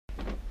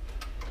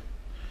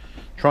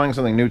Trying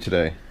something new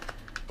today.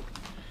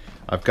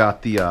 I've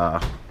got the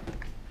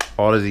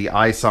all of the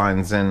eye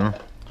signs in.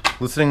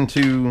 Listening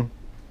to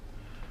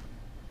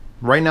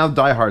right now the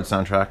Die Hard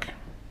soundtrack.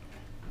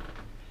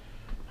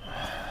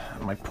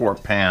 My poor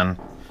pan.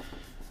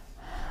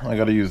 I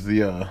gotta use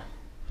the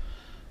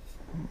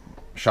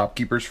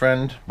shopkeeper's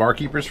friend,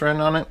 barkeeper's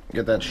friend on it.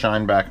 Get that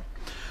shine back.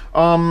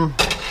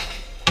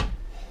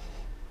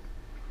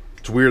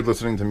 It's weird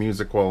listening to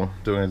music while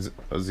doing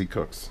a Z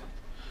Cooks.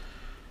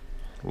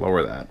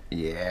 Lower that.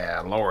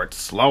 Yeah, lower it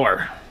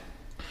slower.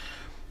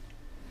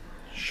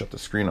 Shut the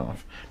screen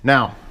off.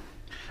 Now,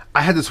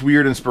 I had this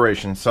weird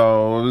inspiration.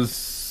 So it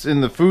was in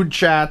the food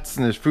chats,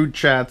 and there's food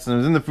chats, and it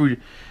was in the food.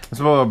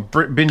 It's about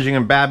binging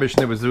and Babish,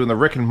 and it was doing the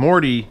Rick and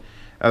Morty,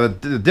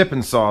 the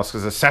dipping sauce,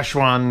 because the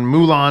Szechuan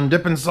Mulan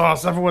dipping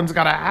sauce, everyone's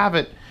got to have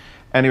it.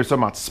 And he was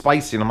talking about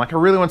spicy, and I'm like, I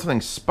really want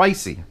something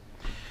spicy.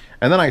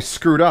 And then I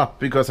screwed up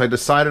because I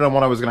decided on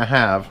what I was going to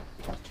have.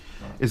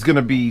 Is going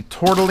to be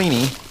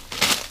tortellini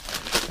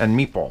and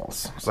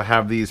meatballs. So I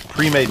have these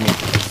pre-made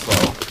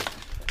meatballs.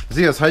 So,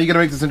 see, that's how you going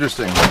to make this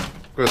interesting.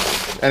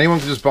 Because anyone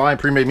can just buy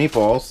pre-made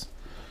meatballs.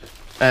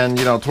 And,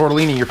 you know,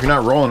 tortellini, if you're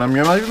not rolling them,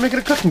 you're not even making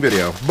a cooking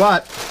video.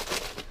 But,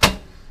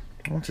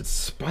 once it's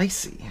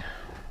spicy.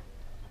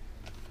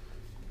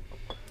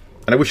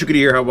 And I wish you could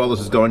hear how well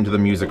this is going to the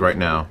music right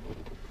now.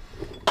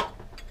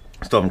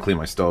 Still haven't cleaned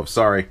my stove,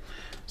 sorry.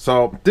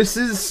 So, this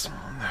is...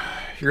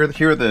 Here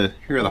are the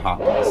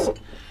hot ones. All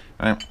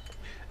right?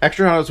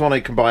 Extra hot is one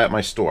I can buy at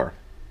my store.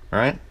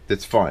 Alright?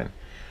 That's fine.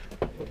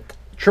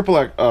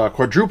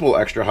 Quadruple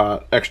extra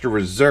hot, extra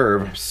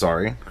reserve,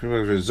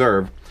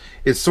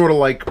 is sort of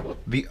like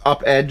the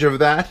up edge of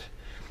that.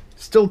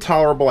 Still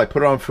tolerable. I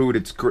put it on food.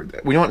 It's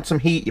great. When you want some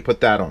heat, you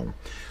put that on.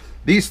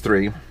 These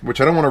three,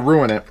 which I don't want to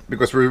ruin it,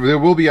 because there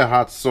will be a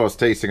hot sauce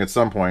tasting at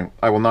some point.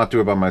 I will not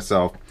do it by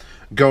myself.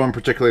 Go in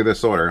particularly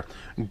this order.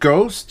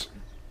 Ghost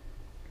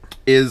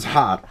is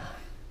hot.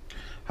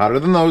 Hotter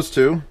than those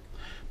two,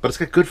 but it's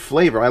got good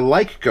flavor. I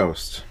like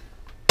Ghost.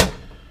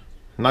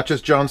 Not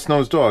just Jon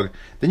Snow's dog.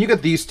 Then you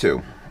got these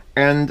two.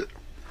 And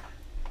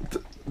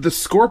the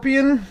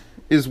Scorpion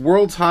is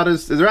world's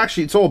hottest.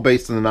 It's all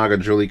based on the Naga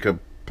Jalika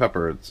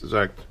pepper.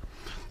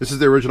 This is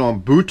the original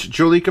Boot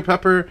Jalika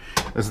pepper.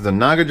 This is the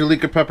Naga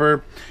Jalika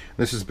pepper.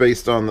 This is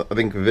based on, I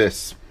think,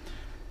 this.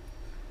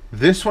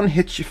 This one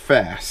hits you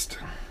fast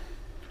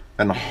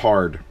and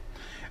hard.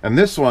 And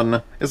this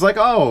one is like,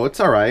 oh, it's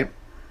alright.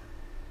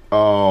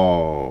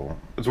 Oh,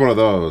 it's one of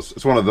those.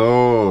 It's one of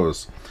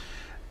those.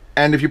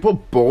 And if you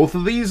put both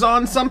of these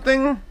on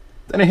something,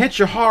 then it hits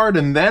you hard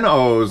and then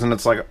O's, and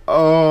it's like,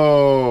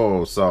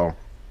 oh. So,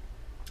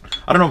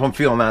 I don't know if I'm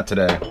feeling that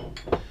today.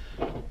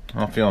 I'm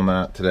not feeling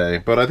that today.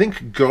 But I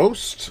think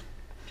Ghost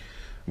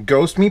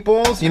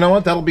Meatballs, you know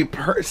what? That'll be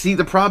see,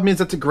 the problem is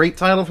that's a great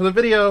title for the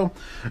video.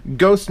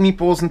 Ghost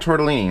Meatballs and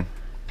Tortellini.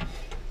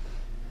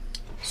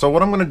 So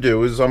what I'm going to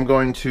do is I'm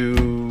going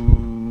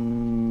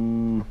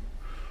to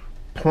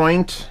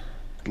point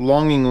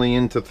longingly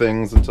into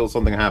things until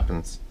something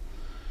happens.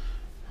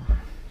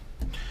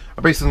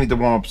 I basically need to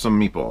warm up some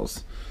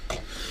meatballs.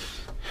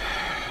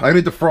 I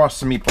need to defrost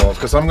some meatballs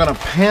because I'm going to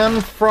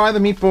pan fry the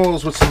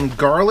meatballs with some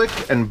garlic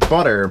and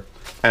butter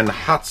and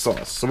hot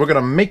sauce. So we're going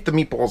to make the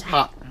meatballs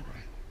hot.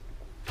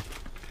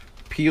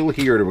 Peel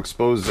here to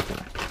expose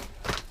zipper.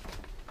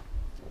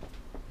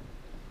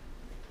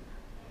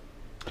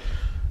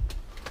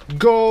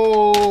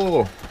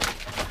 Go!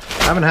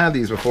 I haven't had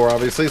these before,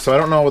 obviously, so I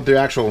don't know what the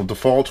actual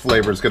default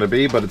flavor is going to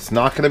be, but it's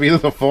not going to be the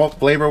default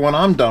flavor when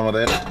I'm done with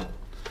it.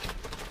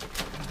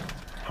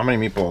 How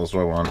many meatballs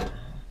do I want?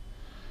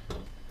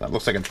 That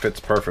looks like it fits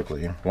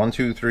perfectly. 1,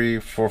 2, 3,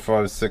 4,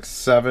 5, 6,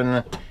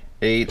 7,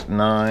 8,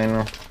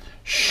 9.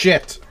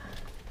 Shit!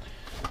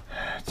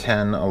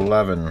 10,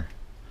 11.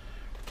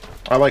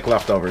 I like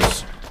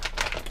leftovers.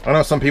 I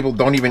know some people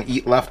don't even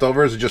eat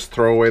leftovers, just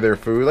throw away their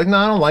food. Like, no,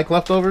 I don't like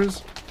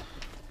leftovers.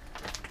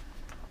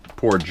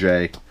 Poor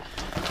Jay.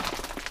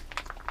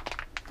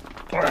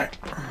 Alright.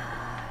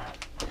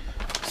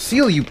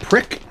 Seal, you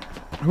prick!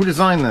 Who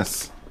designed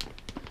this?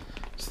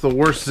 It's the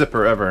worst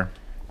zipper ever.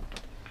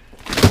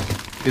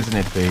 Isn't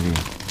it, baby?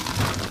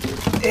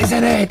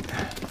 Isn't it?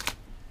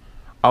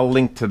 I'll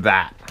link to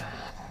that.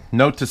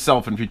 Note to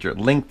self in future.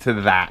 Link to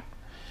that.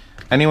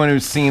 Anyone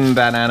who's seen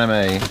that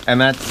anime,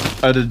 and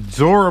that's an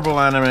adorable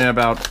anime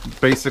about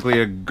basically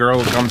a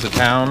girl who comes to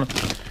town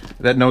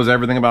that knows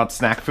everything about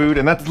snack food,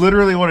 and that's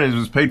literally what it is. It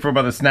was paid for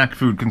by the Snack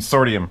Food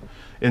Consortium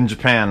in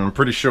Japan, I'm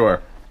pretty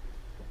sure.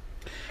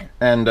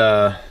 And,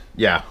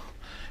 yeah.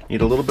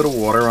 Need a little bit of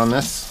water on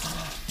this.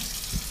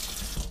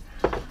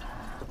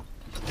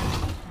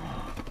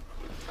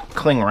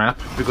 Cling wrap,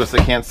 because they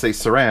can't say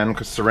Saran,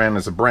 because Saran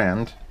is a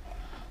brand.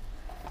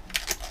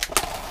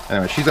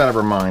 Anyway, she's out of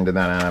her mind in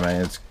that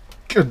anime. It's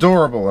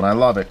adorable, and I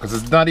love it, because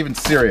it's not even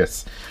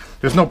serious.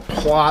 There's no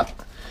plot.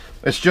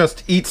 It's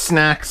just eat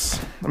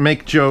snacks,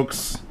 make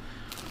jokes.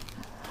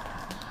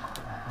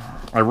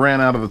 I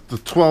ran out of the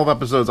 12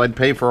 episodes. I'd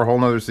pay for a whole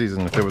nother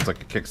season if it was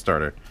like a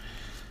Kickstarter.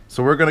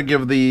 So we're going to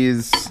give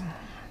these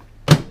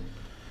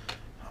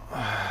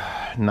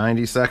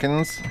 90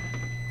 seconds.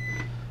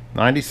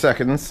 90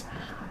 seconds.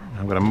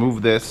 I'm gonna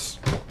move this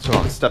so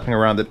I'm stepping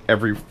around it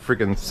every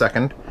freaking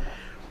second.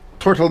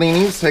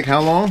 Tortellinis take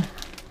how long?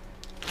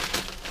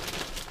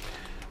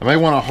 I may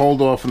want to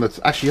hold off on the...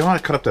 Actually, I want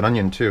to cut up that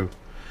onion too.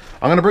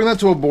 I'm gonna bring that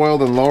to a boil,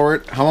 then lower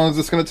it. How long is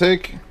this gonna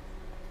take?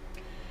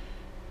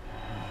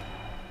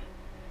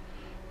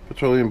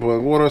 Petroleum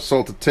boiled water,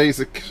 salt to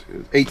taste,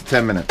 8 to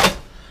 10 minutes.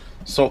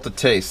 Salt to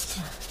taste.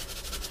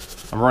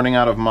 I'm running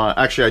out of my...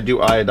 Actually, I do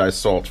iodized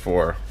salt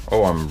for...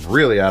 Oh, I'm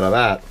really out of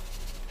that.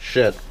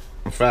 Shit.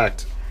 In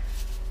fact,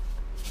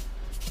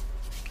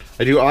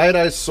 I do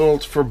iodized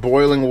salt for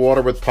boiling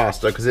water with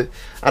pasta because it,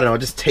 I don't know, it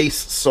just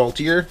tastes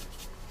saltier.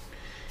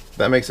 If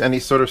that makes any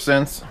sort of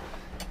sense.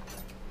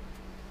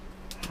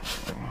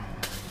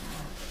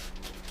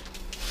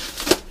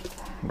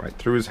 Right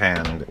through his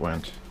hand it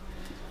went.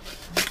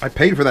 I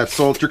paid for that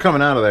salt. You're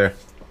coming out of there.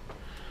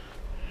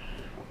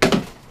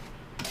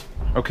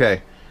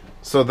 Okay,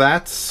 so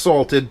that's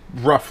salted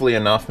roughly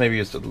enough. Maybe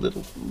just a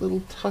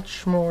little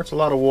touch more. It's a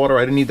lot of water.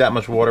 I didn't need that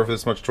much water for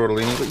this much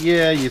tortellini, but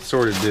yeah, you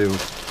sort of do.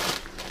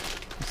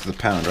 This is a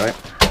pound, right?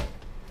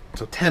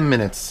 So 10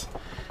 minutes.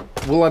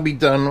 Will I be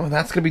done?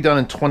 That's gonna be done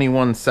in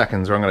 21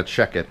 seconds, or I'm gonna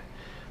check it.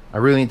 I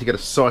really need to get a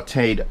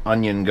sauteed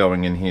onion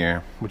going in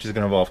here, which is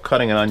gonna involve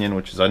cutting an onion,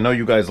 which is, I know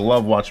you guys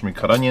love watching me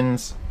cut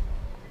onions.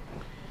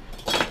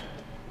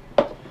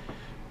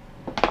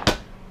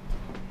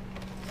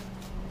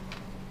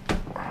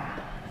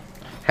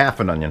 Half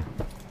an onion.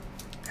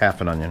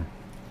 Half an onion.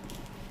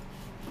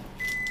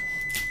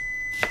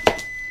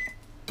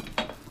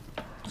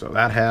 So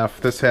that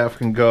half, this half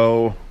can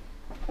go.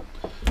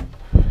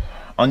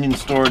 Onion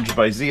storage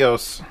by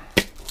Zeos.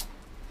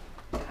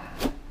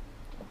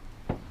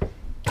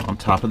 On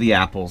top of the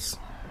apples.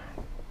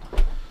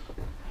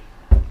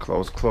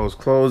 Close, close,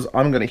 close.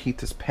 I'm gonna heat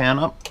this pan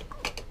up.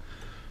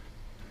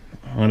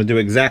 I'm gonna do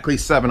exactly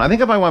 7. I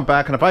think if I went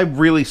back and if I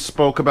really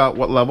spoke about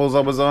what levels I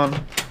was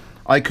on,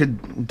 I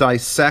could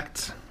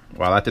dissect.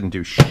 Wow, that didn't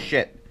do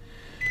shit.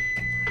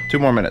 2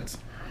 more minutes.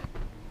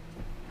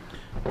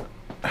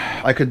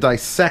 I could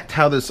dissect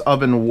how this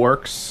oven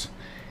works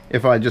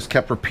if I just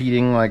kept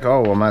repeating, like,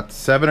 oh, I'm at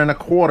 7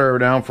 1/4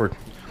 down for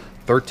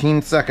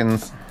 13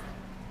 seconds.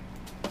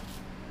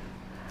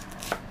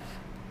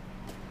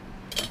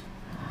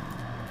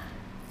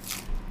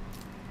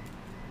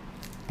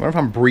 What if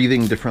I'm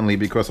breathing differently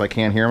because I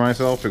can't hear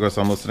myself because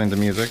I'm listening to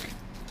music?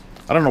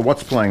 I don't know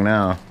what's playing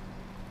now.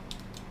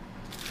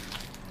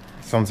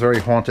 Sounds very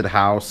haunted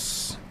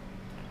house,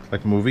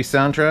 like movie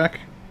soundtrack.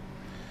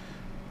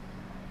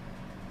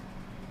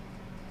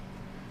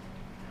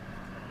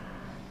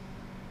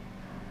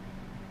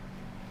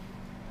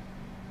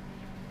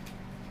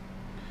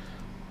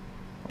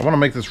 I want to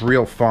make this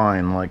real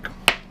fine. Like,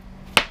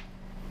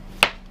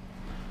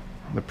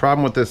 the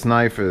problem with this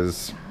knife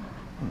is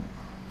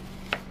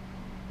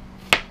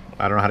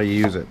I don't know how to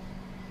use it.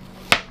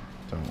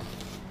 So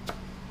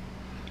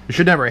you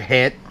should never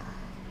hit.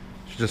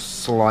 You should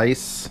just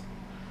slice.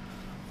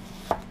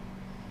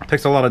 It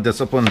takes a lot of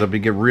discipline to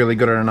get really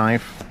good at a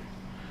knife.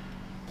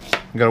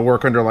 You gotta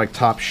work under like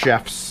top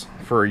chefs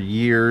for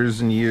years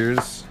and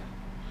years.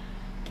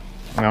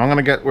 Now I'm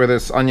gonna get where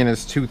this onion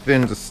is too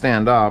thin to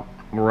stand up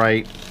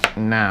right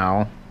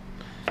now.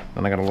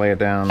 Then I gotta lay it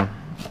down.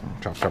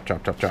 Chop, chop,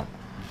 chop, chop, chop.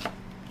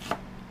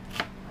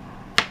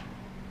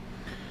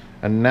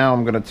 And now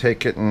I'm gonna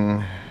take it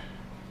and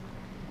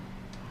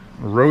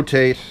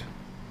rotate.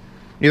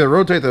 Either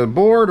rotate the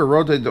board or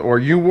rotate, or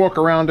you walk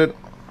around it.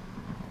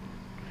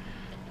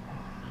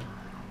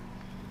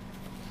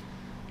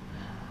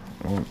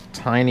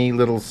 Tiny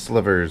little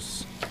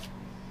slivers.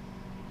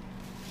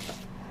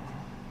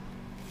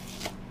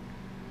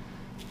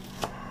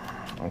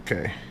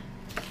 Okay.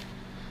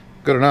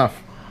 Good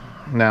enough.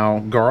 Now,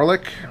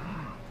 garlic.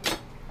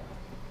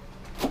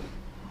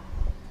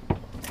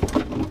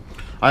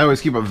 I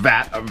always keep a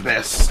vat of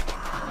this.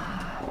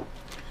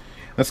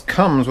 This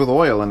comes with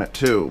oil in it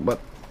too, but...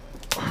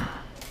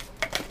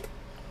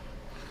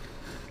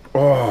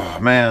 Oh,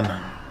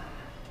 man.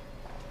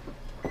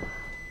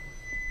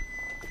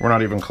 We're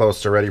not even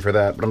close to ready for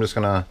that, but I'm just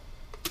gonna...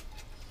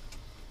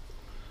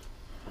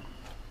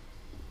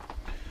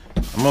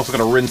 I'm also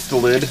gonna rinse the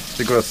lid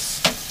because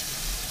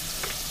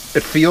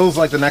it feels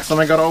like the next time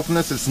I gotta open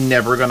this, it's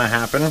never gonna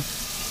happen.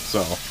 So...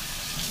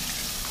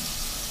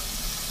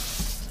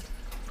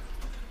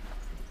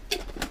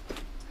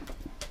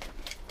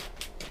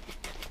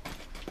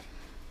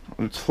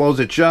 let's close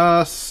it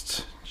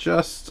just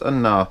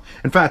enough.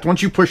 In fact,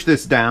 once you push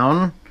this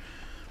down,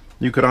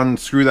 you could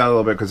unscrew that a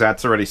little bit because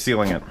that's already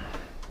sealing it.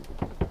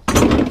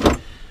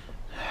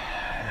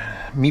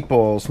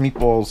 Meatballs,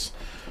 meatballs.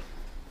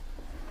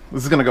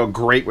 This is gonna go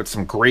great with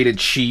some grated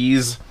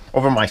cheese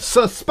over my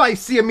so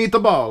spicy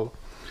meatball.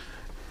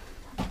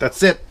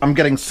 That's it. I'm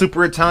getting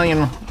super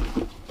Italian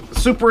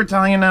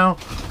now.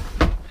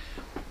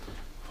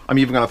 I'm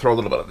even gonna throw a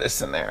little bit of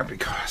this in there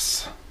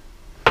because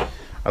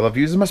I love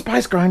using my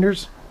spice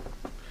grinders.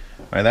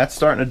 All right, that's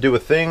starting to do a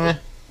thing.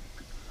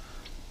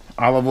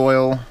 Olive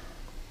oil.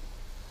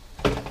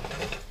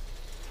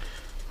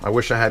 I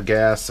wish I had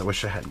gas. I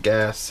wish I had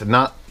gas.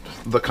 Not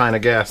the kind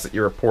of gas that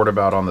you report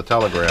about on the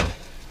Telegram.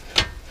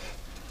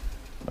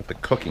 Like the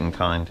cooking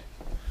kind.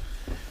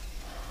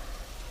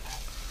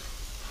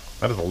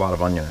 That is a lot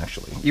of onion,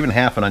 actually. Even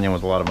half an onion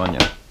was a lot of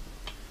onion.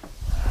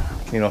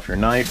 Clean off your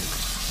knife.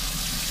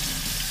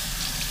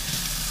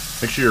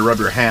 Make sure you rub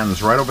your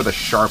hands right over the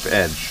sharp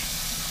edge.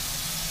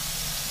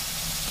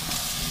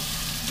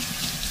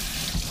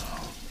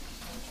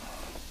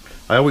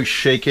 I always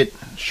shake it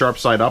sharp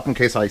side up in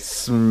case I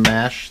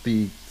smash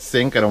the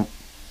sink. I don't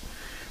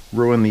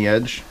ruin the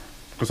edge.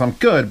 Because I'm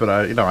good, but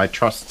I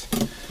trust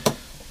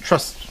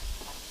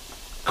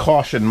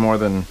caution more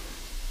than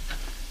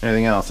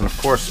anything else. And of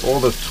course, all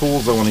the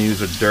tools I want to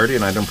use are dirty,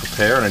 and I don't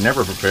prepare, and I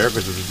never prepare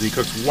because it's a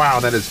Z-Cooks. Wow,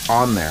 that is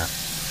on there.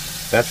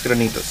 That's gonna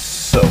need to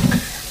soak.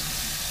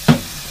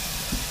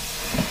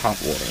 Hot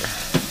water.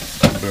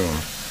 Boom.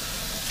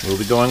 We'll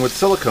be going with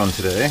silicone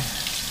today.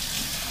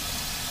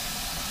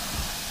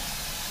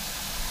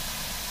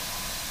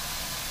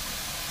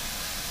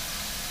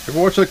 Ever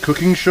watch that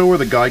cooking show where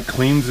the guy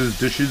cleans his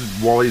dishes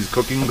while he's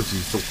cooking because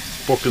he's so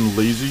fucking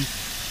lazy?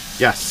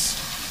 Yes.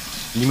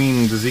 You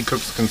mean the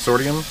Z-Cooks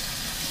Consortium?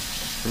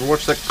 Ever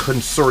watch that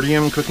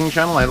Consortium cooking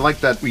channel? I like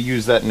that we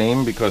use that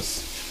name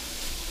because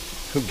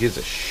who gives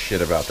a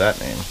shit about that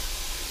name?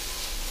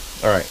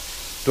 Alright.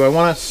 Do I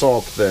want to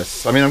salt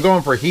this? I mean, I'm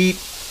going for heat.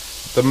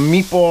 The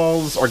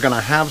meatballs are going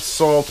to have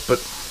salt, but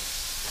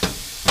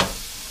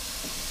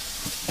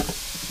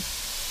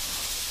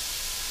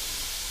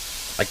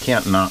I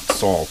can't not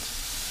salt.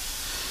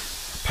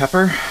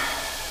 Pepper.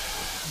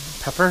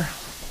 Pepper.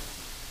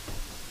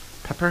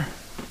 Pepper.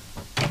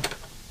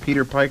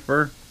 Peter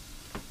Piper.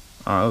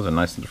 Oh, those are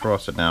nice and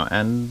defrosted now.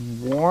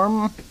 And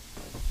warm.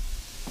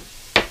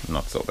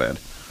 Not so bad.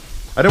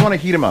 I don't want to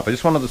heat them up. I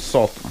just wanted to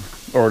salt them.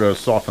 Or to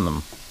soften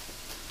them.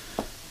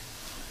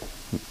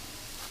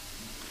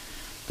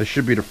 They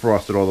should be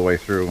defrosted all the way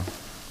through.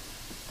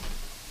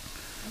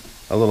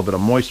 A little bit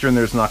of moisture in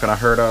there is not going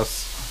to hurt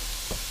us.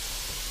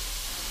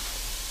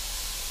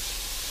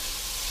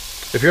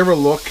 If you ever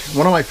look,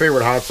 one of my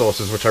favorite hot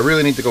sauces, which I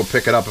really need to go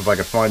pick it up if I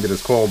could find it,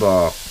 is called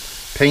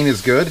Pain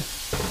is Good.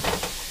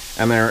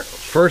 And their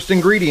first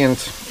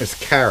ingredient is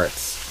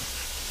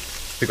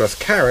carrots. Because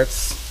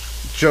carrots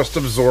just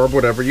absorb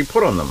whatever you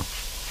put on them.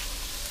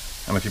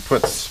 And if you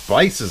put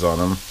spices on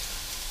them,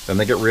 then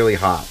they get really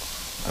hot.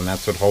 And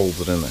that's what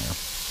holds it in there.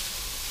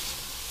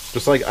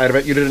 Just like, I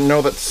bet you didn't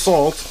know that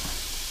salt,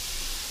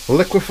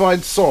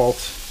 liquefied salt,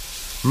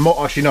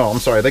 actually no, I'm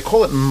sorry, they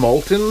call it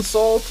molten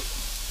salt.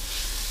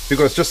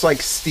 Because just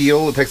like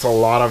steel, it takes a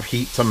lot of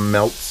heat to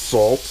melt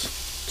salt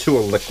to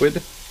a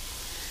liquid.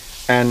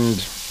 And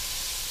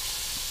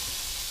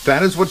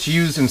that is what's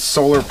used in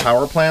solar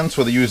power plants,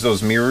 where they use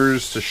those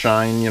mirrors to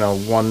shine,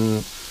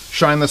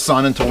 shine the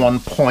sun into one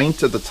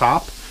point at the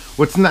top.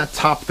 What's in that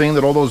top thing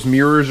that all those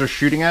mirrors are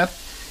shooting at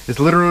is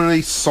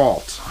literally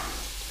salt.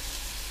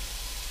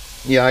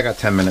 Yeah, I got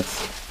 10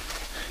 minutes.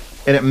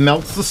 And it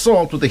melts the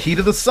salt with the heat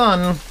of the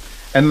sun,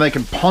 and they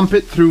can pump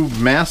it through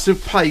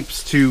massive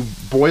pipes to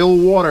boil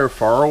water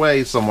far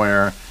away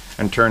somewhere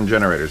and turn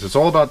generators. It's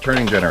all about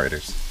turning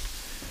generators.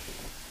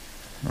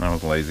 I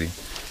was lazy.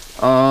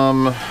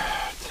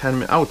 10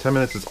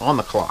 minutes is on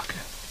the clock.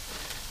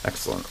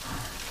 Excellent.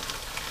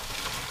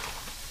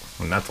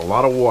 And that's a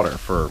lot of water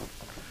for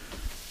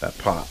that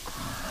pot.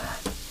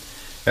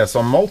 Yeah,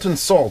 so molten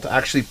salt,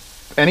 actually,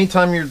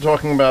 anytime you're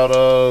talking about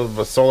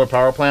a solar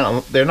power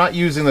plant, they're not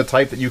using the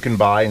type that you can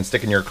buy and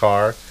stick in your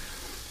car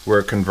where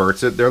it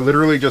converts it. They're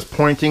literally just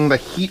pointing the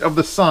heat of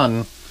the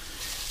sun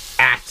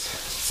at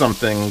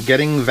something,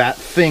 getting that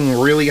thing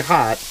really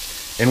hot,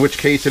 in which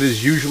case it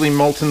is usually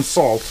molten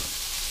salt,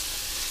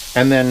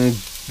 and then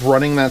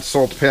running that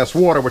salt past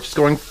water, which is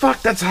going,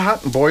 fuck, that's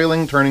hot,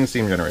 boiling, turning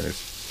steam generators.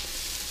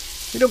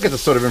 You don't get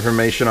this sort of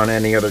information on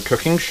any other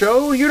cooking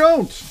show. You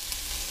don't.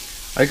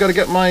 I gotta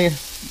get my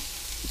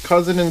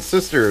cousin and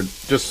sister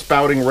just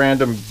spouting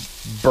random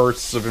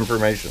bursts of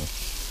information.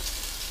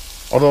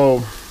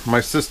 Although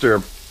my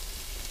sister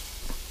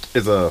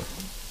is a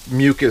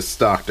mucus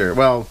doctor.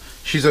 Well,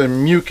 she's a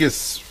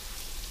mucus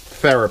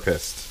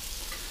therapist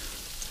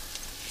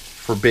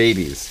for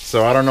babies.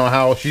 So I don't know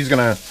how she's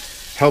gonna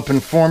help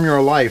inform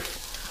your life.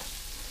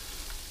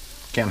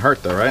 Can't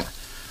hurt though, right?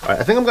 All right,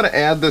 I think I'm gonna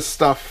add this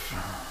stuff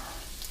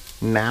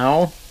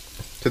now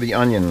to the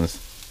onions.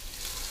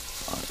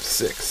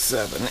 6,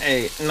 7,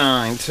 8,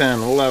 9, 10,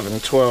 11,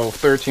 12,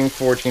 13,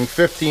 14,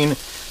 15.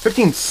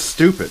 15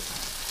 stupid.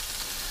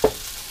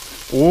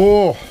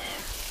 Whoa.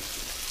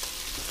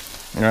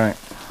 Alright.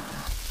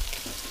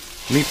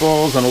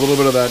 Meatballs and a little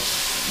bit of that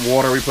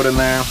water we put in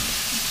there.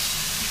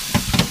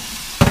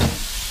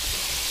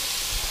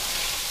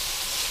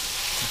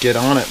 Get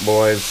on it,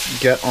 boys.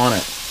 Get on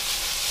it.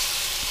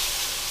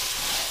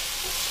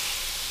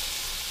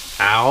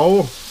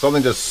 Ow.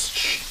 Something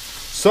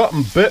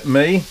bit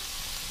me.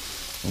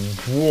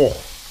 Whoa.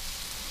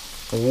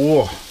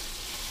 Whoa.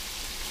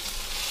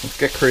 Let's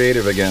get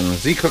creative again.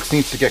 Z-Cooks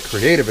needs to get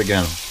creative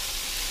again.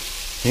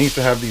 He needs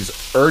to have these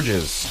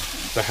urges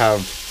to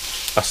have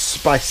a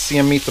spicy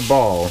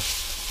meatball.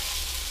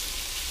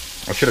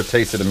 I should have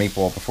tasted a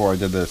meatball before I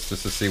did this,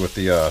 just to see what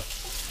the,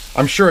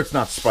 I'm sure it's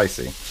not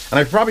spicy. And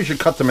I probably should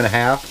cut them in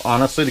half,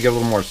 honestly, to get a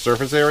little more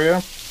surface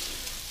area.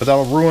 But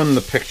that'll ruin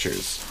the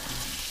pictures.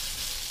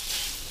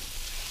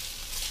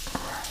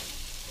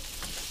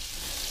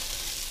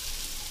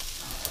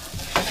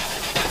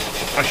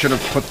 I should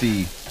have put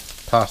the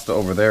pasta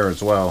over there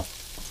as well.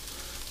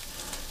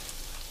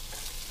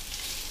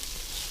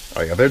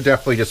 Oh yeah, they're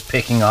definitely just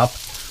picking up.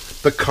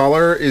 The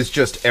color is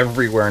just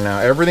everywhere now.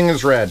 Everything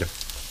is red.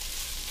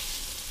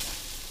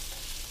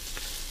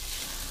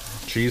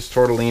 Cheese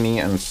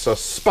tortellini and so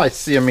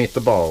spicy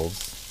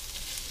meatballs.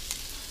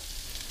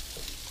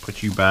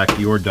 Put you back,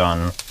 you're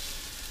done.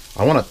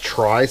 I want to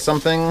try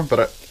something,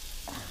 but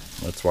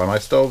that's why my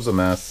stove's a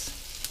mess.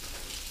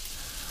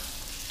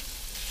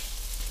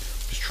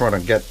 Just trying to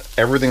get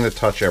everything to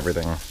touch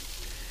everything.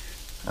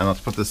 And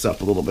let's put this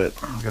up a little bit.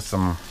 Get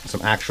some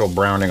actual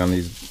browning on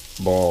these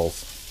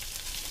balls.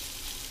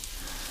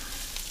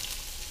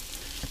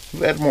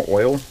 Add more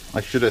oil.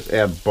 I should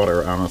add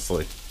butter,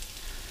 honestly.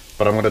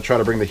 But I'm going to try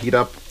to bring the heat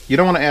up. You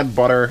don't want to add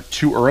butter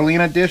too early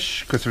in a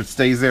dish, because if it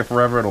stays there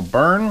forever, it'll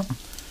burn.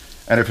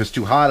 And if it's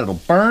too hot, it'll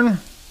burn.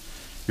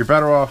 You're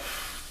better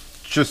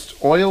off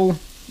just oil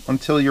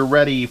until you're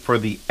ready for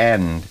the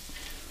end.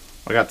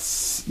 I got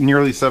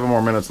nearly 7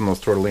 more minutes on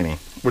those tortellini.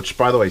 Which,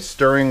 by the way,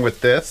 stirring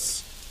with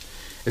this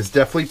is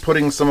definitely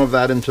putting some of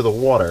that into the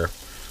water.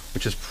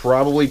 Which is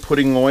probably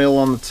putting oil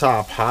on the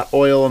top. Hot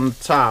oil on the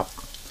top.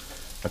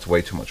 That's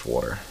way too much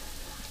water.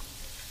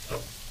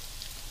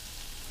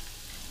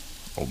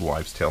 Old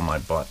wives' tale my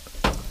butt.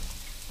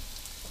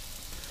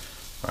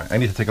 Alright, I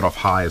need to take it off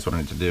high is what I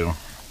need to do.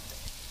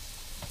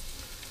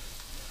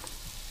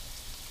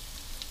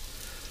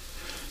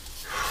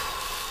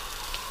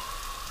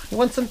 You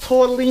want some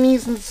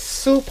tortellinis and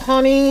soup,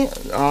 honey?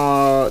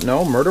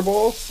 No, murder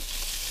balls?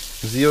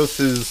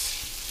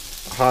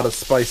 Zeus's hottest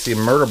spicy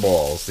murder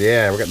balls.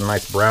 Yeah, we're getting a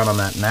nice brown on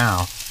that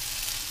now.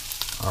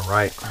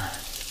 Alright.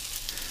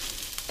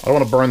 I don't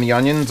want to burn the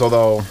onions,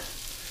 although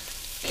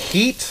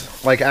heat,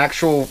 like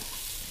actual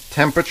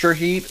temperature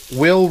heat,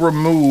 will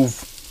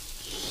remove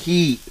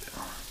heat.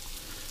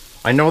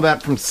 I know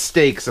that from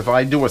steaks. If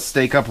I do a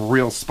steak up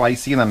real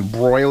spicy and then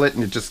broil it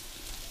and it just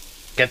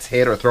gets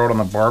hit or throw it on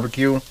the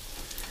barbecue,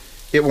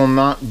 it will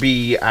not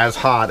be as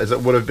hot as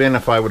it would have been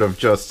if I would have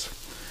just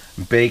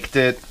baked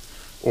it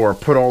or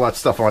put all that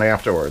stuff on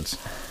afterwards.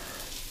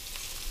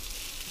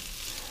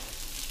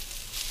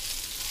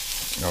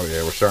 Oh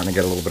yeah, we're starting to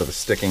get a little bit of a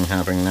sticking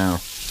happening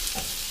now.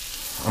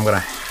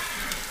 I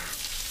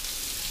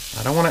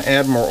don't want to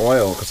add more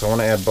oil because I want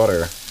to add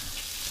butter.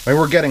 I mean,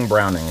 we're getting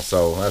browning,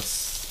 so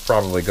that's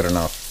probably good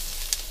enough.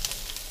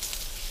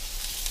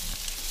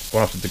 I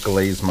won't have to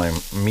deglaze my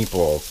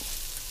meatballs.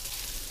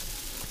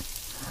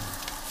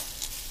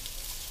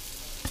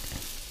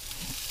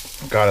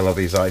 God, I love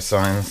these eye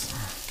signs.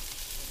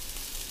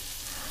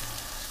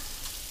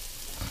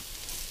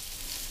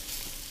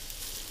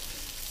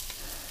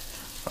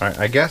 Alright,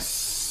 I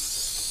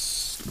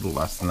guess a little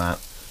less than that.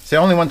 See, I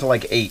only went to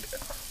like 8.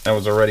 That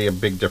was already a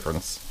big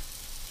difference.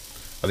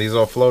 Are these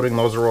all floating?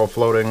 Those are all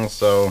floating,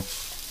 so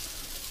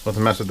don't have to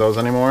mess with those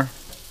anymore.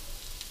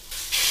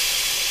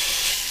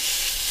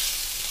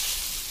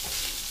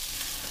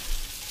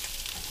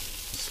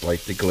 Slight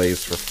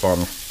deglaze for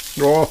fun.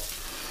 Oh.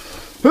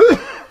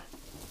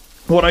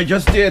 What I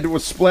just did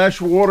was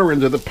splash water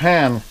into the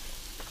pan,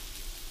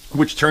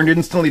 which turned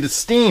instantly to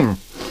steam,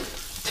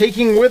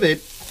 taking with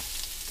it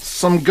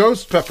some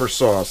ghost pepper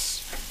sauce.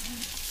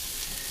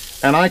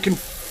 And I can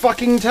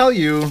fucking tell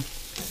you,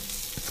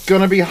 it's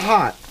gonna be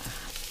hot.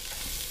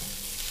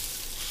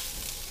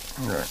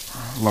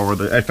 Lower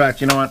the, in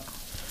fact, you know what?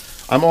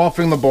 I'm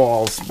offing the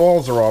balls.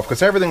 Balls are off,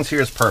 because everything's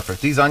here is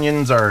perfect. These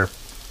onions are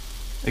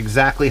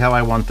exactly how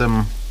I want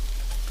them.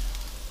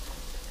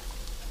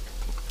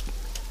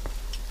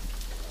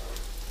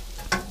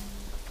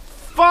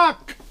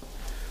 Fuck!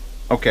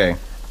 Okay.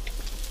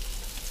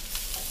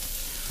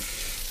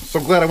 So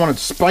glad I wanted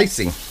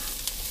spicy.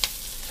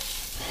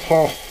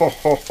 Ho ho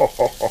ho ho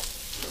ho ho.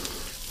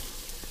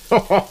 Ho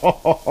ho ho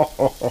ho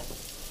ho ho.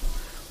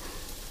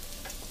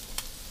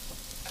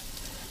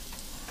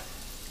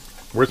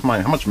 Where's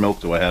mine? How much milk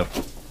do I have?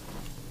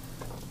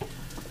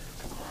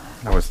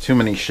 That was too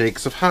many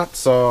shakes of hot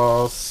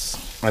sauce.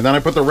 And then I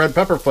put the red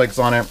pepper flakes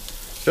on it.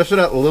 Just for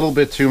that little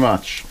bit too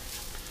much.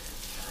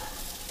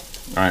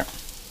 Alright.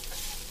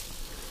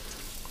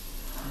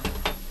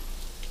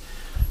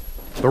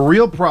 The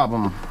real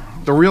problem,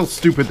 the real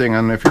stupid thing,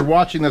 and if you're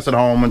watching this at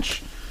home,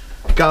 which,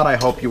 God, I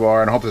hope you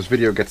are, and I hope this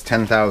video gets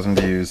 10,000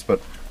 views, but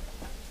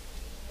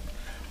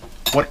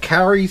what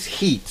carries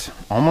heat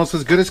almost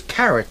as good as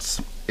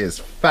carrots is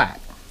fat.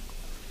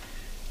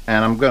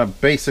 And I'm gonna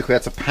basically,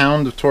 that's a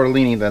pound of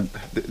tortellini that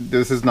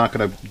this is not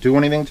gonna do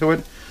anything to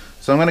it.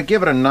 So I'm gonna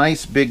give it a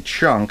nice big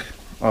chunk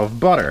of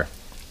butter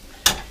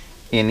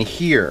in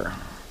here.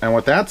 And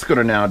what that's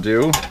gonna now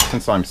do,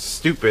 since I'm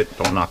stupid,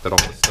 don't knock that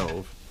off the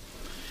stove,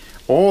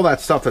 all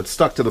that stuff that's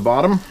stuck to the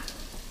bottom,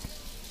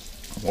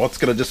 Well, it's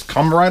gonna just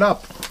come right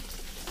up.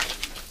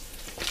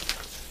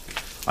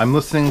 I'm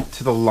listening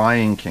to the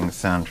Lion King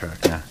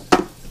soundtrack now.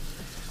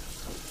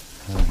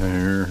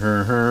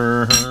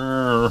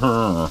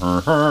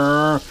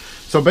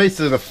 So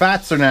basically the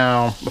fats in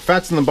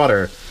the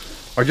butter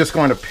are just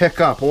going to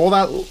pick up all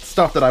that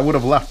stuff that I would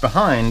have left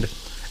behind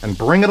and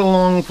bring it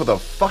along for the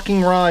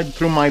fucking ride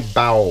through my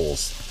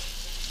bowels.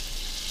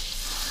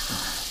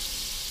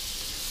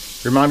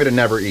 Remind me to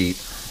never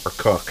eat or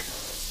cook.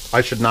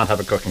 I should not have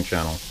a cooking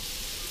channel.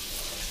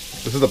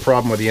 This is the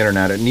problem with the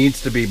internet. It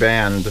needs to be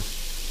banned.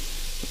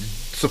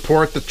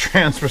 Support the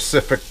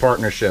Trans-Pacific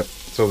Partnership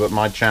so that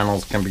my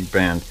channels can be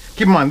banned.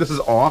 Keep in mind, this is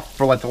off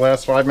for like the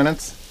last 5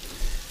 minutes.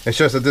 It's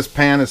just that this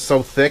pan is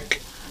so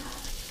thick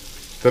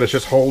that it's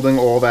just holding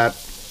all that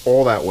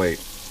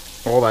weight,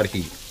 all that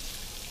heat.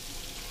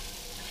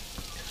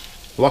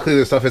 Luckily,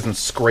 this stuff isn't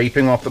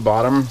scraping off the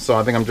bottom, so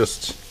I think I'm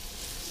just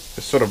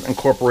sort of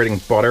incorporating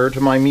butter to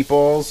my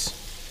meatballs.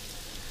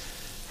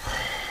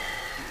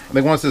 I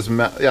think once this, I'm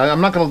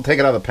not going to take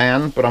it out of the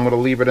pan, but I'm going to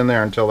leave it in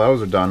there until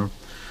those are done.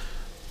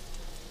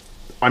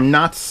 I'm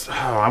not,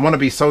 I want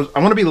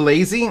to be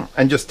lazy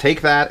and just take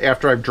that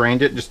after I've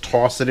drained it, just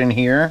toss it in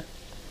here.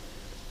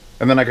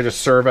 And then I could just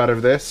serve out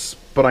of this.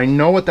 But I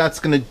know what that's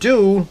going to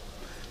do.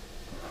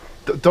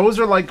 Those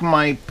are like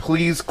my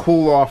please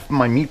cool off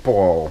my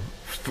meatball.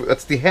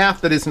 That's the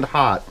half that isn't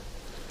hot.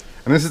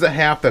 And this is the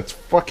half that's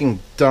fucking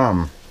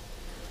dumb.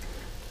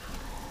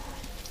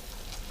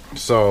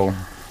 So,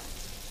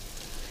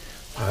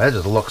 that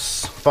just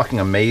looks fucking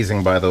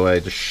amazing, by the way.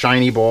 Just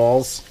shiny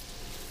balls.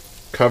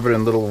 Covered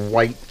in little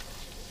white,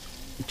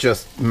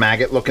 just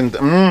maggot looking.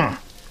 And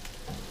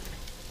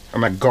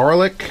the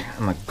garlic.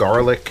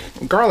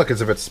 Garlic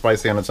is a bit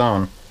spicy on its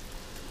own.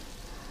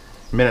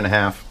 Minute and a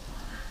half.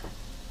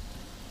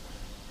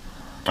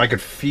 I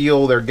could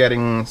feel they're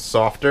getting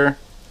softer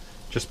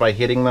just by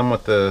hitting them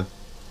with the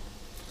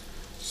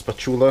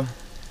spatula.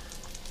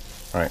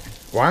 Alright.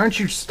 Why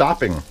aren't you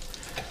stopping?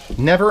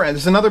 Never. And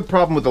there's another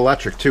problem with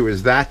electric too,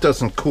 is that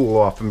doesn't cool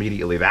off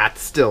immediately. That's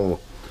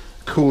still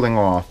cooling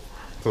off.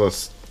 So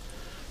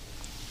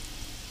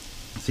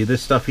see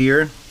this stuff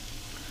here?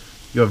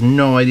 You have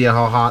no idea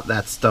how hot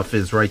that stuff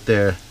is right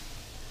there.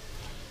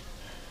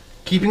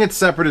 Keeping it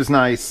separate is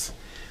nice.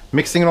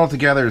 Mixing it all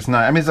together is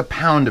nice. I mean, it's a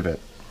pound of it.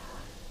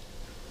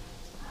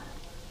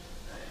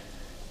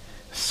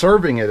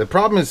 Serving it. The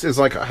problem is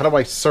like, how do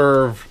I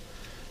serve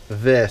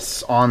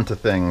this onto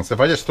things? If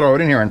I just throw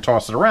it in here and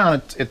toss it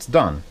around, it's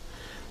done.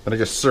 But I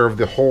just serve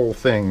the whole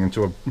thing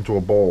into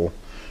a bowl.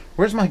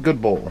 Where's my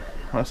good bowl?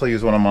 I'll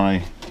use one of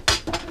my...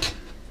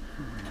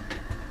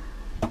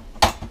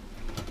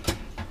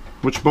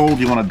 Which bowl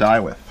do you want to dye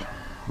with?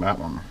 That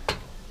one.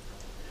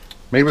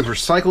 Made with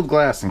recycled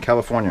glass in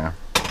California.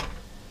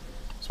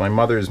 It's my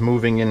mother's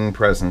moving in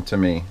present to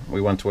me. We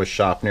went to a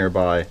shop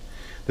nearby.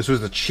 This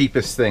was the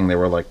cheapest thing. They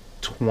were like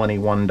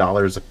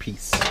 $21 a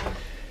piece.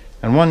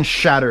 And one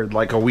shattered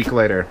like a week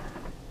later.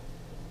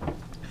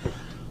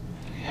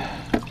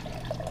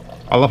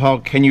 I love how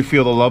Can You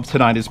Feel the Love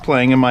Tonight is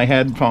playing in my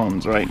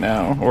headphones right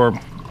now. Or...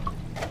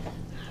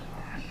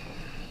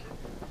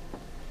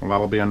 well,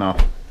 that'll be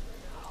enough.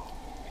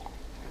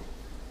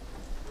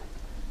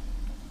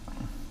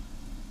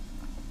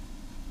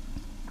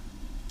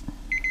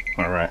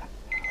 Alright.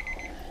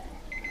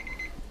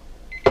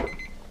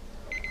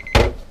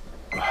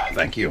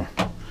 Thank you.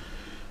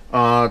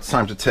 It's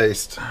time to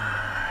taste.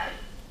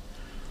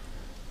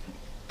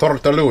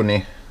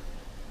 Tortellini.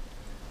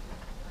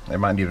 They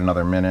might need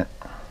another minute.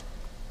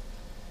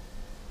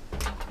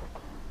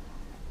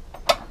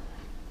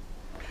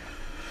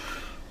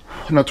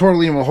 Now,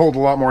 tortellini will hold a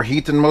lot more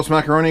heat than most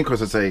macaroni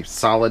because it's a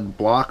solid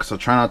block, so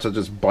try not to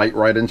just bite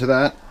right into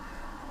that.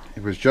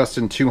 It was just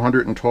in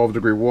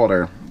 212-degree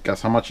water.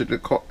 Guess how much it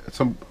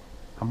how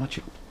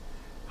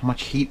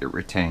much heat it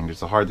retained?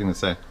 It's a hard thing to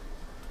say.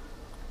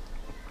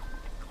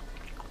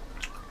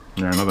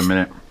 Yeah, another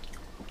minute.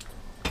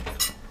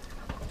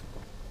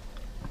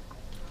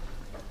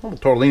 Well, the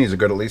tortellinis are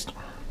good at least.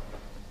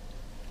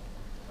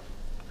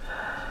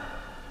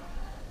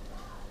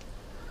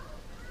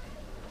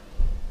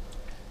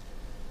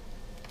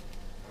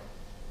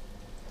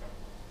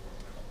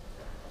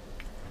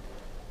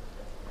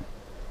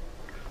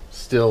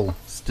 Still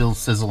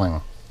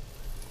sizzling.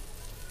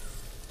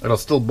 It'll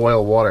still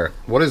boil water.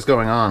 What is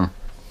going on?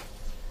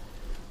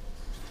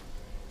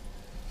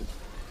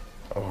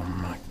 Oh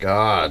my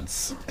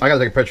gods. I gotta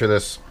take a picture of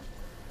this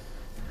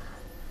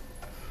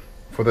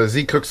for the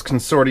Z Cooks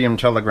Consortium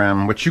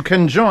Telegram, which you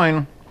can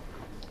join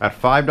at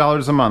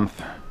 $5 a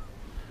month.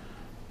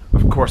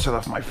 Of course, I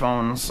left my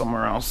phone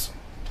somewhere else.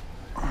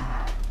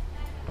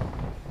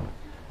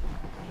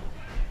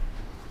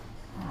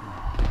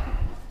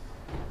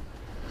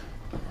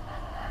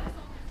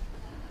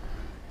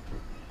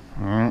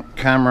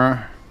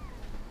 Camera.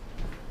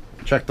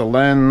 Check the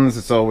lens.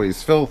 It's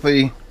always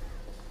filthy.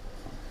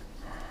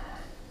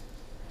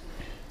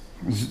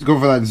 Go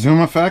for that zoom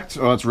effect.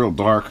 Oh, it's real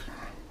dark.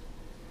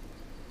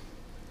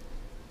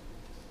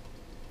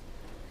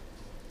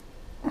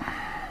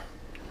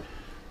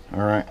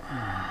 All right.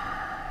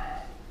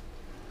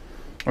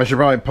 I should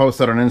probably post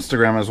that on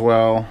Instagram as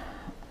well.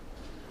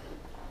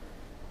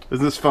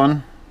 Isn't this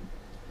fun?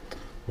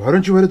 Why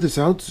don't you edit this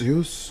out,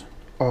 Zeus?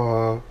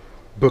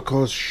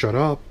 Because shut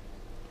up.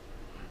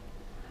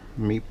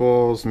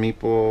 Meatballs,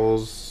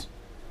 meatballs,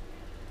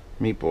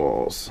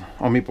 meatballs.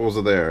 Oh, meatballs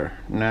are there.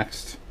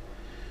 Next.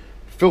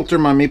 Filter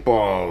my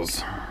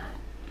meatballs.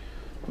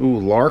 Ooh,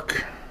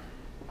 lark.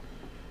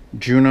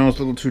 Juno's a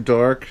little too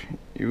dark.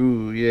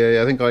 Ooh,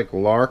 yeah, I think I like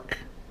lark.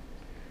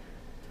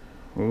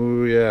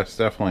 Ooh, yes,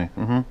 definitely.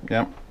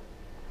 Yep.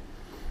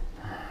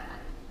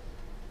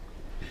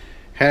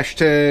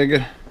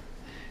 Hashtag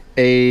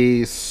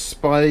a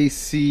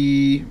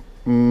spicy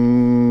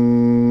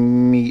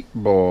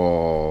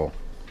meatball.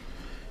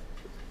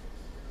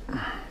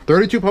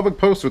 32 public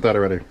posts with that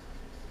already.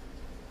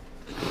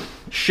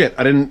 Shit,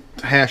 I didn't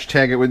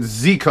hashtag it with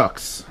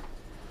Z-Cucks.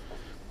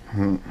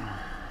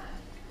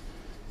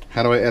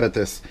 How do I edit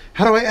this?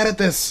 How do I edit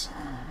this?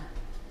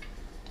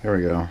 There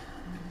we go.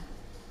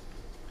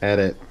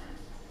 Edit.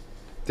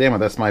 Damn it,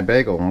 that's my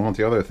bagel. I want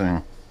the other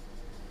thing.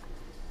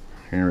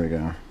 Here we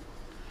go.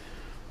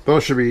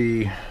 Those should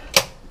be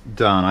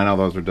done. I know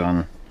those are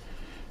done.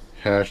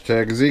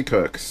 Hashtag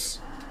Z-Cooks.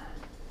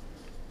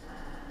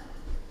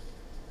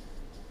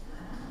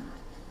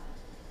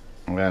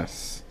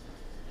 Yes.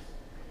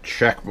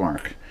 Check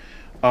mark.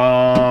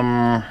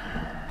 Ow.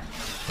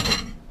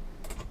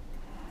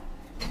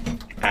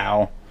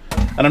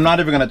 And I'm not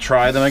even going to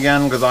try them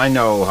again because I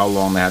know how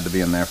long they had to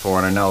be in there for,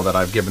 and I know that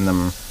I've given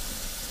them...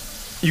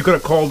 You could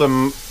have called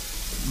them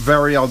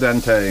very al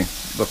dente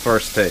the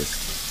first taste.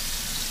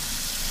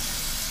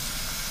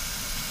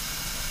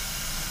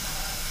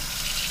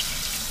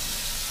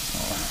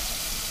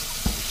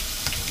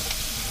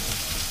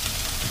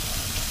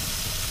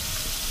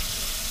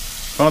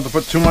 Don't have to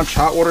put too much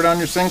hot water down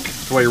your sink.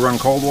 That's why you run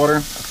cold water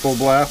at full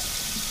blast.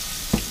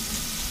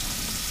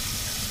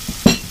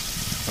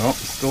 Oh,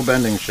 still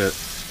bending shit.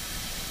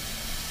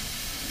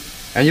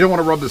 And you don't want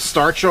to rub the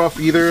starch off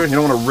either. You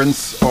don't want to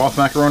rinse off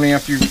macaroni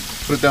after you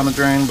put it down the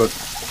drain, but...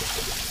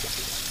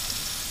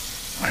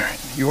 Alright,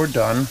 you're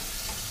done.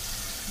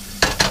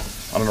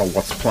 I don't know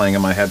what's playing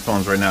in my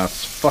headphones right now.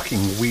 It's fucking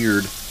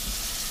weird.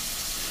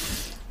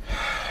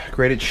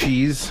 Grated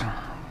cheese. I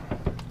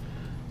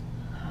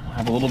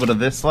have a little bit of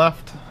this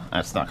left.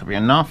 That's not going to be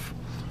enough.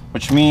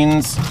 Which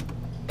means...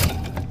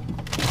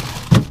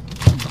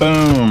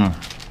 Boom.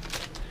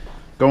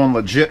 Going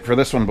legit for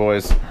this one,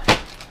 boys.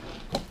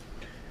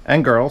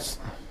 And girls.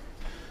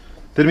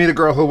 Did meet a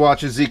girl who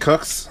watches Z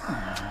Cooks.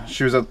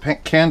 She was at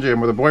Can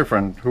Jam with a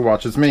boyfriend who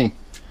watches me.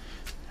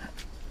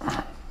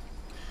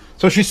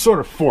 So she's sort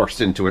of forced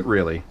into it,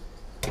 really.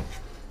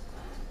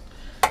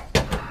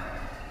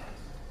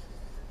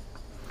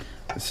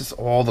 This is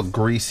all the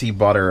greasy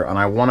butter, and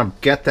I want to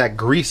get that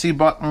greasy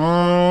butter.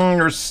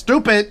 You're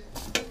stupid.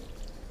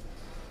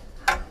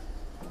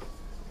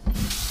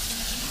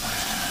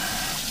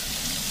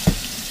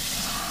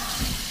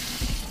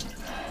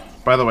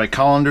 By the way,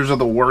 colanders are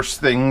the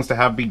worst things to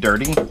have be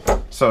dirty,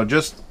 so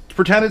just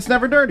pretend it's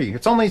never dirty.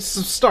 It's only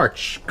some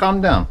starch.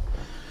 Calm down.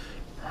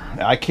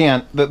 I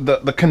can't.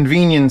 The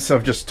convenience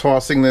of just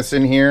tossing this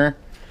in here,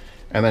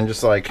 and then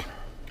just like,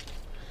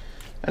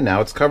 and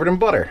now it's covered in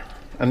butter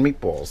and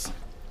meatballs.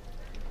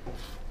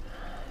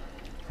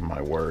 My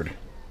word.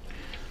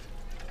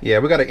 Yeah,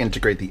 we got to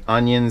integrate the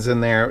onions in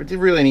there. It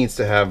really needs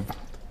to have...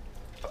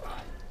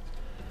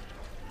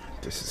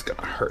 This is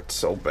gonna hurt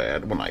so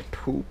bad when I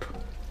poop.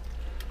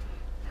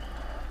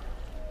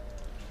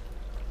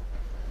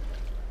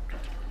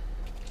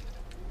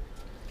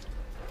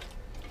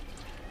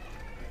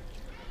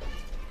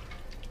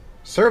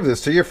 Serve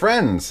this to your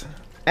friends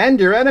and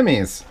your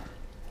enemies.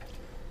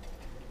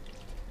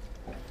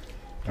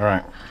 All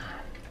right.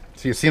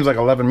 See, it seems like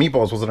 11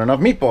 meatballs wasn't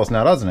enough meatballs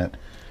now, doesn't it?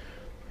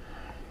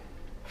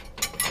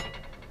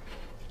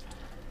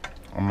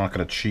 I'm not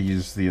going to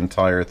cheese the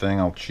entire thing.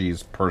 I'll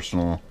cheese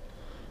personal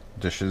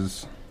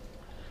dishes.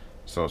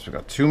 So we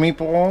got 2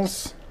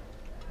 meatballs.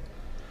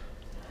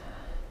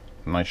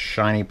 Nice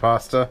shiny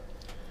pasta.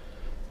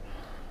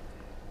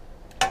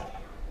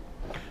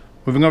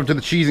 Moving over to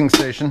the cheesing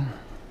station.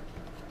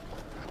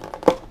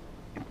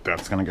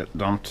 That's going to get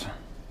dumped.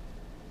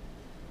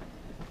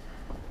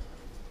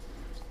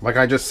 Like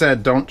I just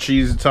said, don't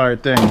cheese the entire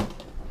thing.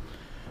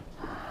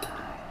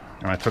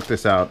 And I took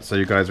this out, so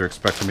you guys are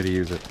expecting me to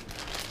use it.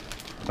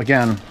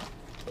 Again,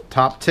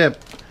 top tip,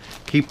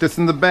 keep this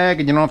in the bag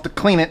and you don't have to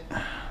clean it.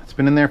 It's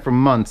been in there for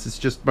months. It's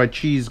just by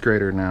cheese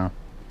grater now.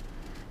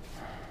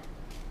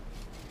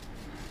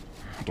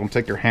 Don't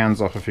take your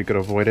hands off if you could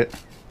avoid it.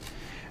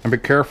 And be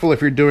careful if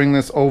you're doing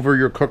this over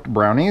your cooked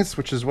brownies,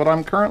 which is what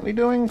I'm currently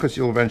doing, because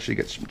you'll eventually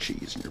get some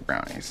cheese in your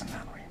brownies, and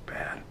that'll be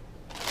bad.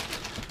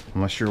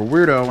 Unless you're a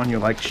weirdo and you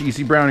like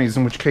cheesy brownies,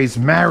 in which case,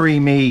 marry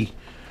me.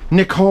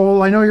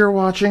 Nicole, I know you're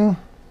watching.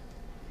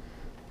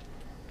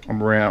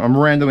 I'm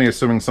randomly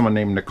assuming someone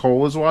named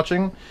Nicole is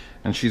watching,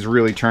 and she's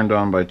really turned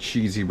on by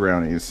cheesy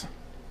brownies.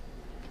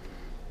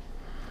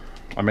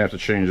 I may have to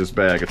change this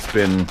bag. It's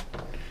been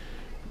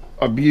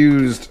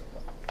abused.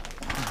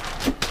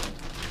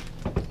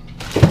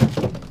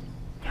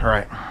 All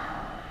right.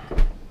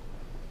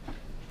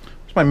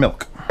 Where's my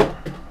milk?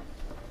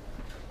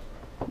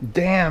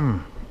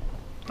 Damn.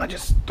 I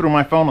just threw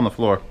my phone on the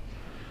floor.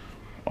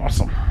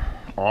 Awesome.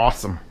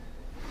 Awesome.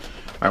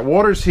 All right,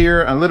 water's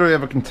here. I literally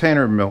have a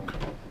container of milk.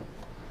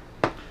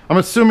 I'm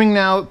assuming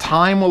now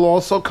time will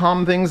also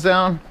calm things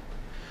down.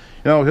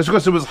 You know, just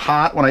because it was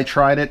hot when I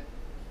tried it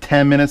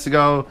 10 minutes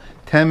ago,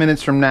 10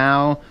 minutes from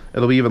now,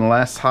 it'll be even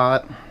less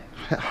hot.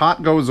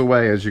 Hot goes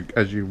away as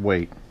you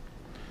wait.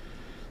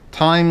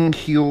 Time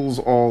heals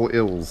all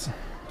ills.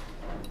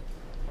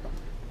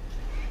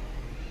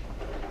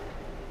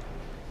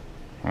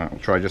 All right,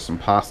 we'll try just some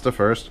pasta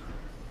first.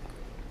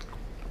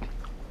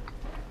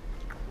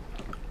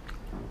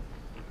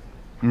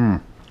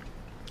 Oh,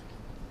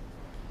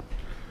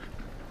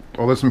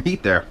 there's some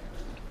heat there.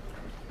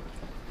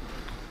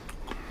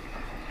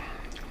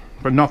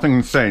 But nothing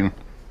insane.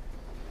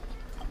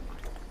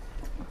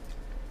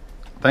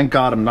 Thank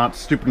God I'm not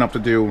stupid enough to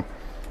do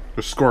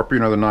the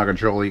scorpion or the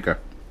Nagajolika.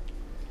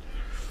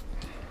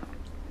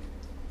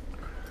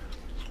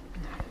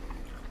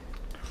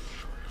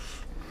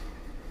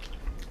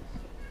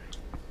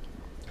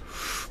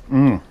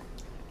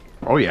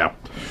 Oh yeah.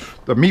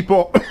 The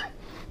meatball.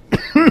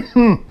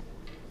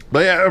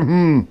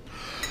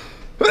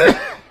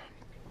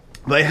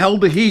 They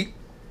held the heat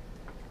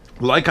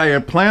like I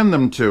had planned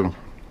them to.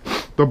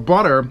 The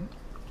butter.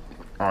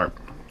 Alright.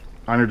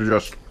 I need to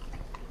just.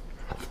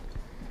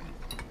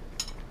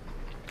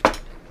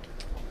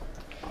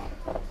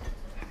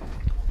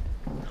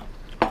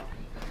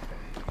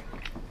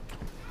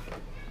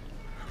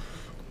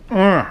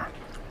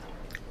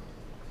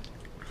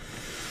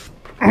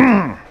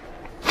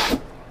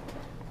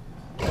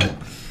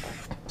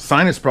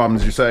 Sinus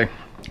problems, you say?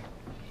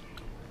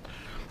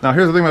 Now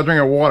here's the thing about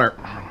drinking water.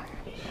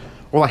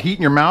 Will it heat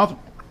in your mouth?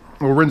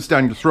 Will rinse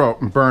down your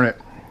throat and burn it.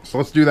 So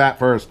let's do that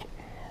first.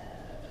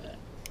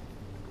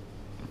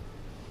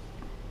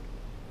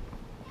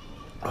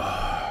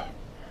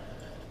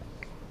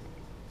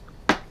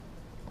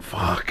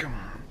 Fuck.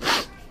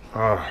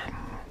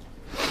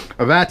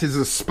 That is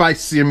a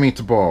spicy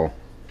meatball.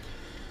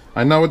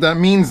 I know what that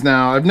means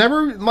now. I've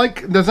never,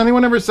 like, does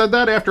anyone ever said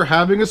that after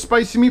having a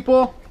spicy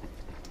meatball?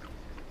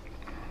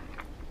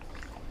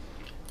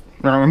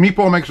 Now, a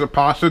meatball makes a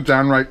pasta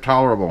downright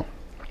tolerable.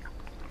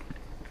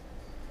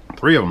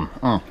 3 of them.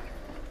 Oh.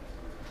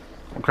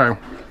 Okay.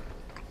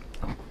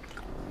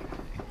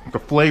 The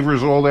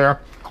flavor's all there.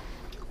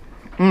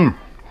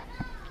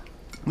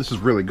 This is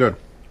really good.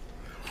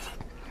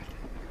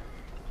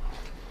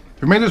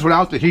 If you made this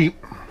without the heat,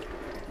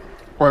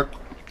 or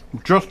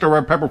just the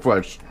red pepper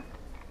flakes,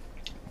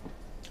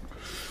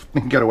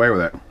 you can get away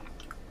with it.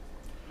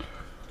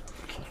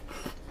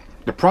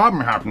 The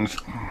problem happens.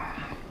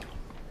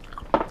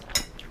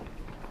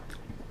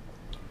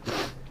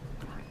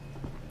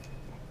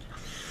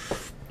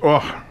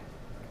 Oh.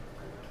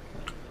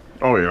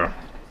 Oh yeah.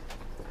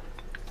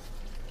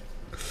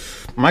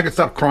 I could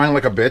stop crying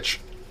like a bitch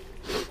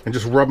and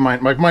just rub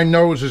my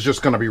nose is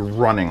just gonna be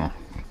running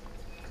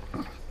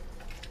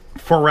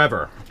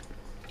forever.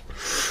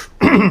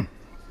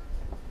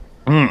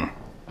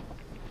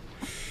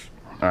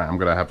 Alright, I'm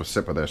gonna have a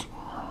sip of this.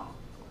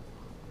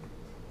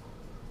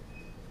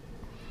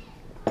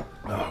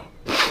 Oh.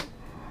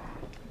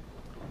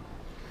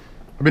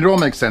 I mean, it all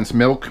makes sense.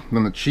 Milk,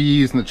 then the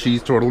cheese, and the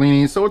cheese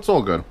tortellini, so it's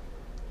all good.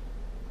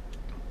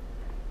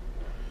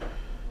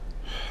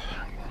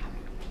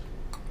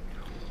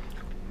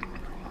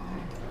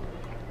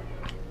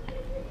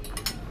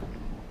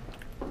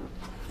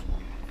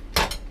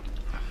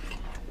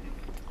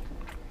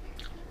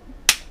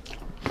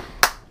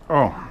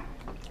 Oh.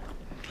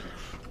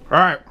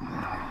 Alright.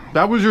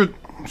 That was your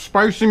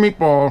spicy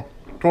meatball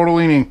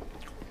tortellini.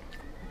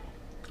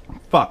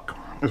 Fuck,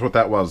 is what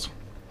that was.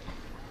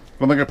 I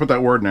don't think I put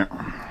that word in it.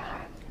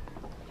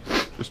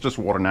 It's just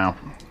water now.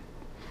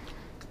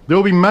 There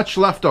will be much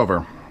left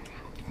over.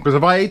 Because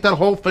if I ate that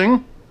whole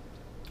thing,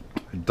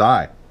 I'd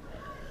die.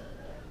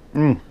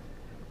 I'll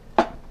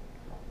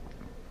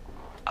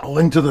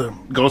link to the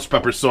ghost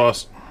pepper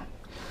sauce.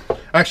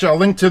 Actually, I'll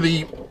link to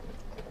the...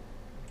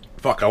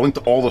 Fuck, I'll link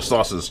to all the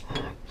sauces.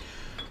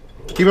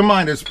 Keep in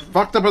mind, as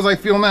fucked up as I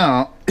feel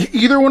now,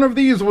 either one of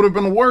these would have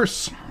been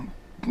worse.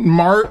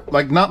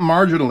 Like, not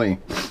marginally.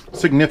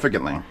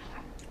 Significantly.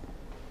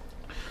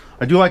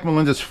 I do like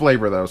Melinda's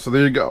flavor, though, so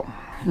there you go.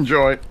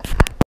 Enjoy.